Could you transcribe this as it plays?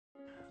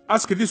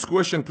Ask this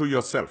question to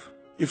yourself.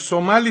 If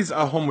Somalis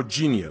are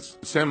homogeneous,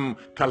 same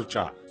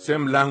culture,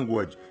 same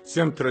language,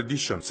 same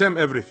tradition, same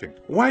everything,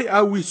 why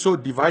are we so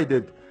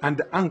divided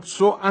and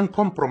so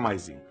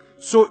uncompromising,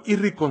 so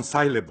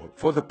irreconcilable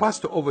for the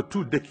past over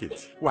 2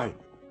 decades? Why?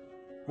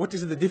 What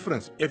is the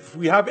difference? If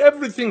we have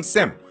everything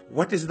same,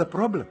 what is the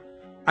problem?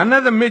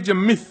 Another major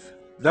myth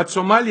that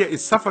Somalia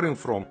is suffering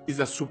from is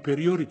a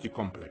superiority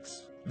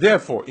complex.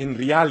 Therefore, in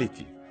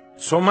reality,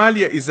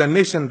 Somalia is a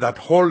nation that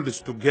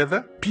holds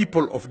together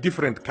people of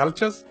different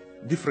cultures,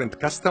 different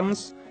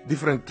customs,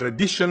 different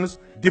traditions,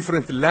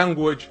 different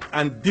language,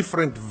 and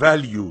different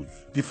values,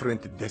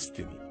 different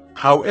destiny.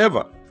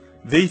 However,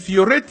 they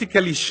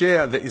theoretically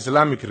share the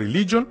Islamic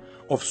religion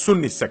of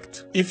Sunni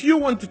sect. If you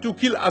want to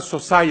kill a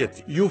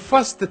society, you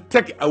first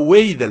take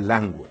away the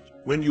language.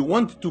 When you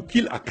want to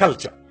kill a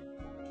culture,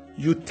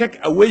 you take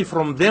away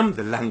from them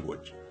the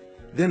language.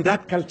 Then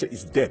that culture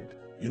is dead.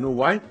 You know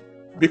why?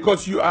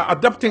 Because you are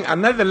adopting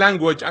another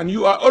language and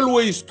you are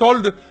always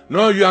told,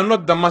 no, you are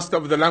not the master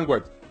of the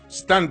language.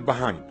 Stand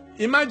behind.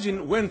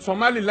 Imagine when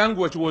Somali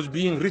language was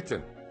being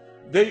written,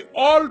 they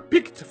all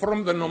picked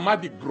from the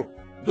nomadic group,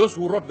 those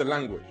who wrote the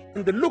language.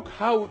 And look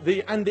how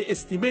they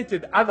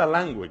underestimated other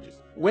languages.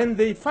 When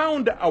they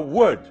found a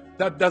word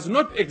that does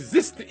not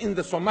exist in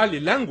the Somali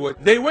language,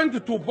 they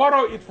went to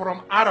borrow it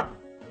from Arab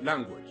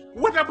language.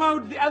 What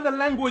about the other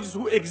languages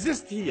who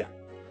exist here?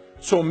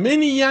 So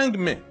many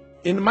young men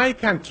in my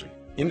country,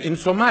 in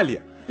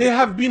Somalia, they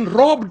have been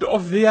robbed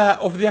of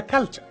their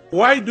culture.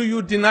 Why do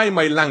you deny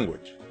my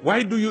language?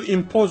 Why do you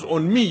impose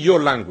on me your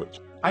language?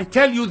 I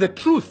tell you the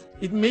truth.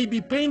 It may be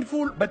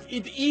painful, but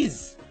it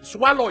is.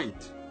 Swallow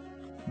it.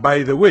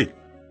 By the way,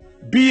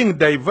 being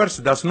diverse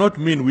does not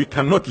mean we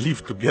cannot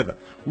live together.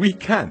 We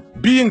can.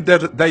 Being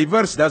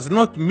diverse does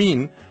not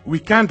mean we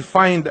can't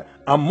find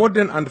a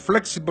modern and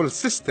flexible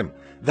system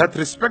that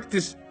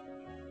respects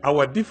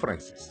our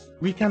differences.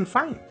 We can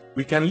find.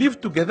 We can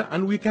live together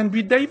and we can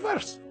be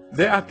diverse.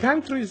 There are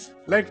countries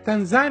like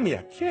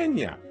Tanzania,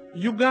 Kenya,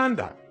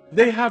 Uganda.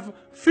 They have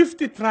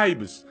 50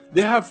 tribes.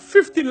 They have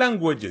 50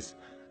 languages.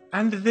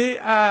 And they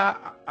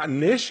are a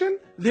nation.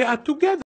 They are together.